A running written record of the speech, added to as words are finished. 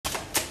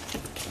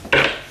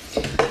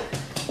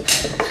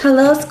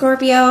Hello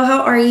Scorpio,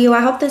 how are you? I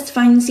hope this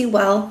finds you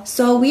well.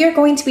 So we are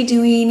going to be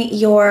doing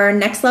your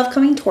next love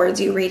coming towards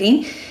you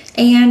reading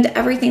and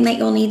everything that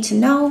you'll need to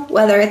know,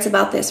 whether it's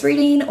about this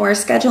reading or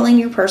scheduling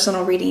your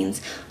personal readings.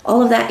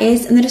 All of that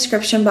is in the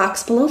description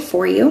box below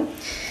for you.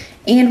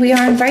 And we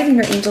are inviting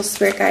your angels,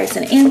 spirit guides,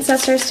 and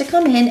ancestors to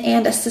come in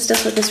and assist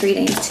us with this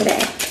reading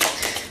today.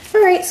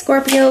 All right,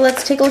 Scorpio,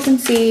 let's take a look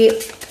and see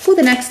who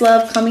the next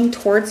love coming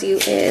towards you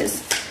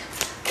is.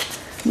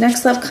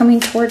 Next love coming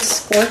towards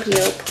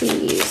Scorpio,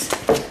 please.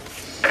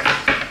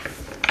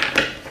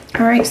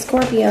 All right,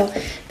 Scorpio,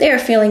 their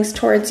feelings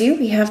towards you.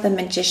 We have the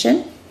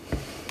Magician.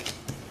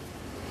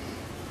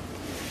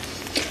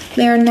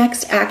 Their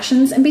next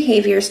actions and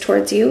behaviors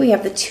towards you. We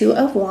have the Two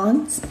of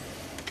Wands.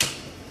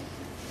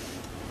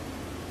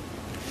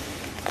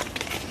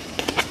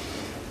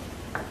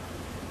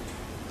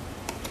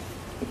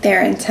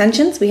 Their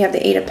intentions. We have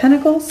the Eight of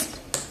Pentacles.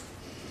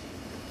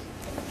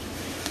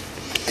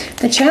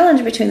 The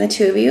challenge between the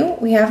two of you,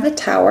 we have the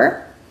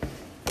Tower.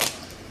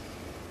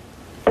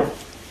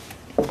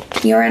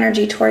 Your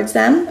energy towards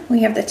them,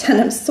 we have the Ten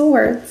of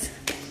Swords.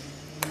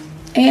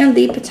 And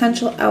the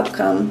potential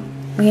outcome,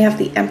 we have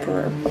the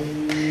Emperor.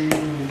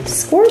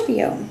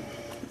 Scorpio,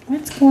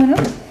 what's going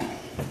on?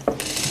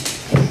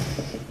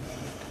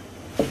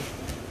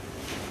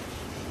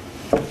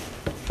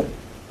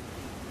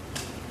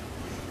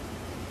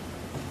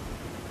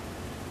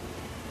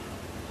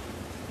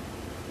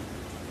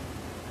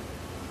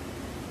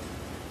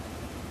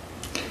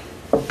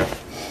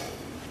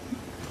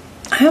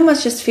 I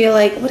almost just feel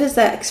like, what is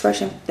that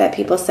expression that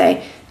people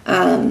say?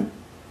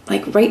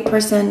 Like right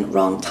person,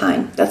 wrong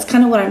time. That's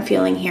kind of what I'm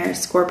feeling here,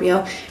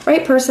 Scorpio.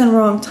 Right person,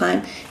 wrong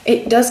time.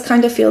 It does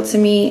kind of feel to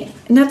me,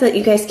 not that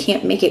you guys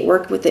can't make it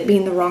work with it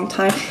being the wrong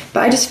time,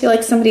 but I just feel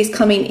like somebody's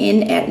coming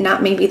in at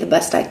not maybe the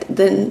best,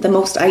 the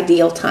most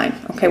ideal time.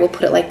 Okay, we'll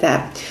put it like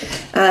that.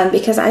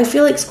 Because I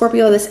feel like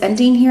Scorpio, this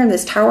ending here in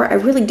this Tower, I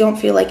really don't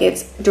feel like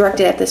it's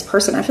directed at this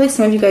person. I feel like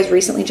some of you guys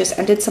recently just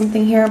ended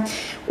something here,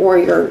 or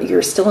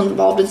you're still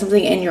involved in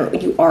something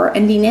and you are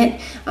ending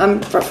it.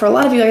 For a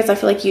lot of you guys, I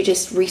feel like you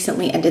just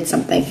recently ended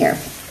something here.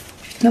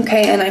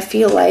 Okay, and I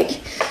feel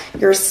like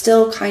you're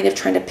still kind of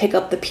trying to pick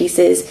up the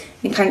pieces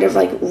and kind of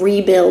like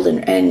rebuild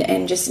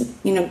and just,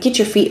 you know, get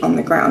your feet on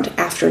the ground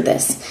after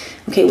this.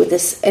 Okay, with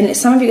this, and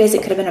some of you guys,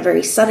 it could have been a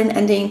very sudden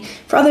ending.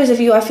 For others of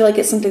you, I feel like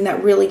it's something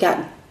that really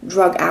got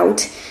drug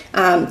out,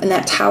 and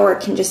that Tower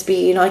can just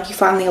be, you know, like you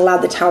finally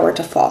allowed the Tower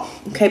to fall.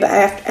 Okay, but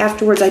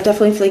afterwards, I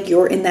definitely feel like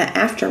you're in that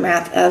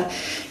aftermath of,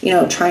 you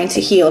know, trying to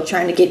heal,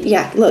 trying to get,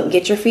 yeah, look,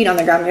 get your feet on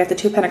the ground. We got the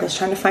Two of Pentacles,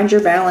 trying to find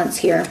your balance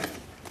here.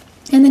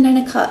 And the Nine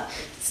of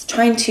Cups,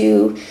 trying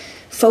to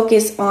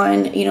focus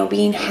on, you know,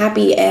 being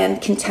happy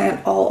and content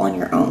all on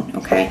your own.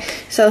 Okay,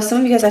 so some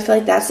of you guys, I feel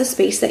like that's the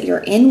space that you're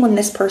in when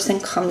this person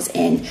comes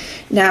in.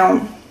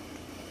 Now,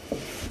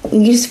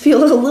 you just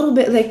feel a little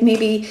bit like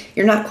maybe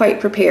you're not quite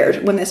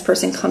prepared when this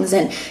person comes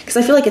in, because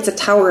I feel like it's a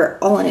Tower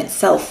all in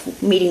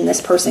itself meeting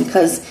this person,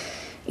 because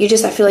I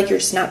feel like you're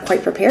just not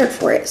quite prepared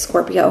for it,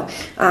 Scorpio.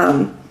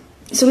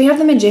 So we have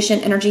the Magician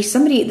energy.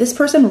 This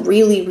person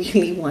really,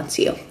 really wants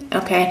you.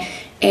 Okay,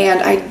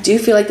 and I do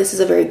feel like this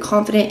is a very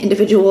confident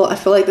individual. I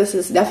feel like this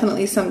is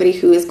definitely somebody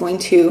who is going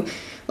to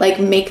like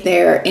make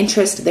their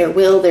interest, their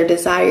will, their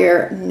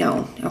desire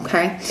known.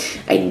 Okay,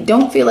 I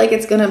don't feel like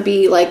it's going to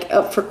be like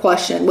up for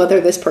question whether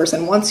this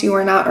person wants you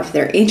or not, or if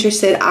they're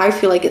interested. I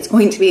feel like it's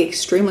going to be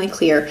extremely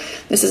clear.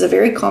 This is a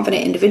very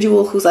confident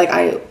individual who's like,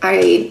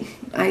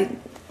 I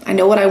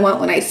know what I want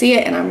when I see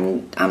it, and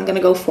I'm going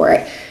to go for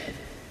it.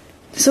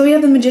 So we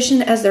have the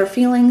Magician as their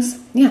feelings.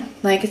 Yeah,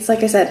 like it's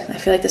like I said, I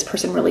feel like this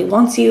person really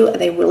wants you.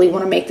 They really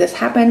want to make this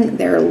happen.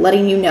 They're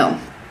letting you know.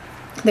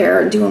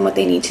 They're doing what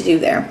they need to do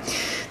there.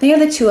 They have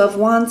the Two of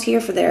Wands here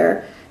for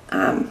their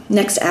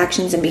next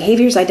actions and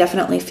behaviors. I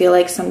definitely feel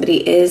like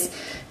somebody is,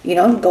 you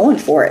know, going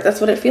for it. That's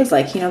what it feels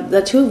like. You know,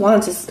 the Two of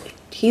Wands is,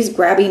 he's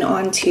grabbing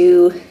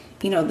onto,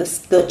 you know,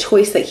 the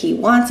choice that he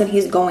wants, and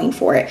he's going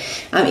for it.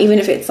 Even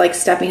if it's like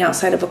stepping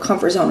outside of a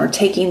comfort zone or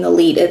taking the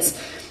lead,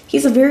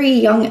 he's a very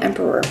young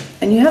Emperor.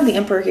 And you have the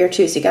Emperor here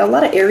too. So you got a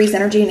lot of Aries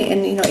energy,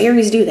 and you know,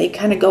 Aries they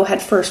kind of go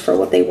head first for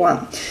what they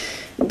want.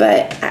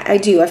 But I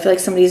feel like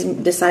somebody's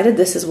decided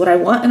this is what I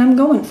want and I'm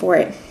going for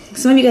it.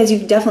 Some of you guys, you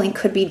definitely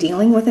could be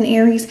dealing with an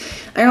Aries.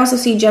 I also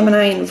see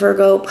Gemini and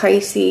Virgo,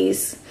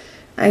 Pisces.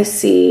 I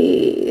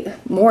see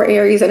more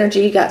Aries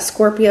energy. You got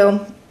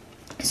Scorpio.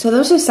 So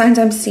those are signs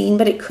I'm seeing,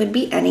 but it could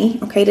be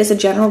any. Okay, it is a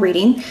general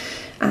reading.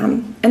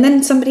 And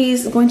then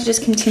somebody's going to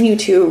just continue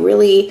to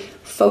really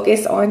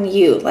focus on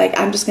you. Like,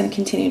 I'm just going to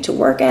continue to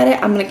work at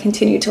it. I'm going to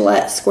continue to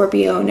let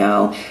Scorpio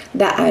know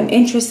that I'm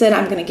interested.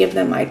 I'm going to give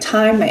them my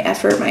time, my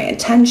effort, my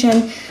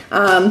attention.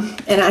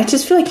 And I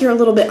just feel like you're a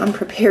little bit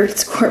unprepared,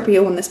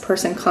 Scorpio, when this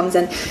person comes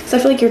in. So I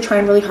feel like you're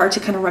trying really hard to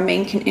kind of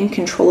remain in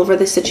control over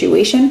the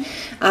situation.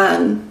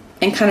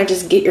 and kind of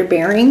just get your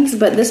bearings.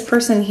 But this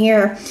person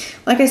here,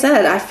 like I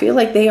said, I feel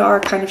like they are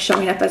kind of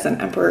showing up as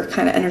an Emperor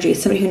kind of energy,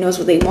 somebody who knows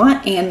what they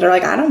want, and they're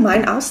like, I don't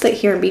mind, I'll sit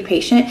here and be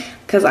patient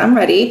because I'm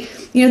ready.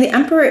 You know, the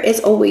Emperor is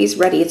always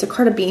ready. It's a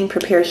card of being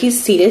prepared.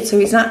 He's seated, so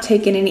he's not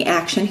taking any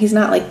action. He's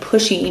not like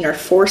pushing or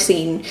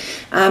forcing,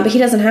 but he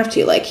doesn't have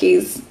to. Like,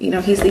 he's, you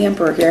know, he's the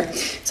Emperor here.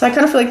 So I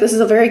kind of feel like this is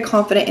a very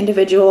confident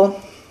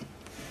individual.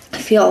 I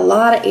feel a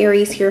lot of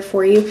Aries here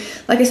for you.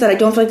 Like I said, I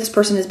don't feel like this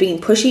person is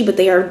being pushy, but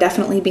they are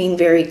definitely being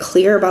very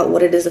clear about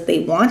what it is that they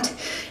want.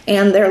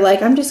 And they're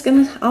like,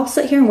 I'll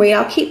sit here and wait.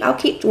 I'll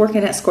keep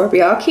working at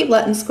Scorpio. I'll keep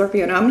letting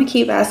Scorpio know. I'm going to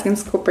keep asking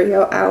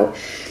Scorpio out.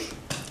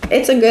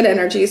 It's a good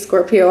energy,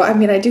 Scorpio. I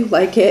mean, I do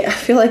like it. I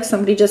feel like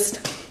somebody just,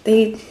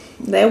 they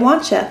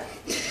want you.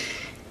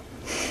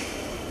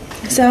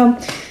 So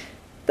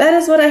that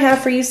is what I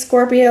have for you,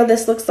 Scorpio.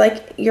 This looks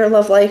like your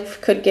love life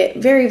could get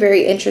very,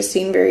 very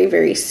interesting very,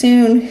 very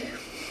soon.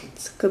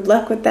 So good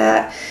luck with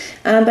that.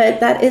 But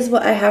that is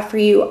what I have for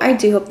you. I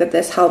do hope that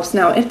this helps.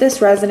 Now, if this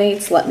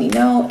resonates, let me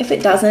know. If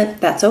it doesn't,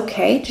 that's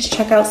okay. Just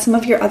check out some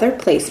of your other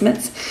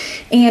placements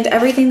and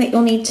everything that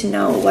you'll need to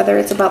know, whether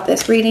it's about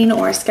this reading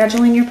or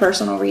scheduling your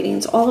personal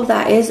readings. All of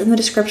that is in the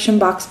description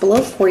box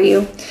below for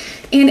you.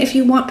 And if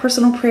you want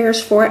personal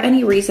prayers for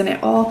any reason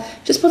at all,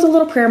 just put a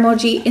little prayer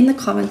emoji in the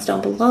comments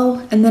down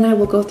below, and then I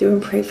will go through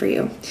and pray for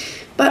you.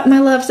 But my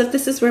loves, if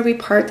this is where we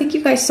part, thank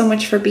you guys so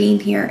much for being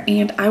here,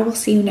 and I will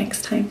see you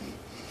next time.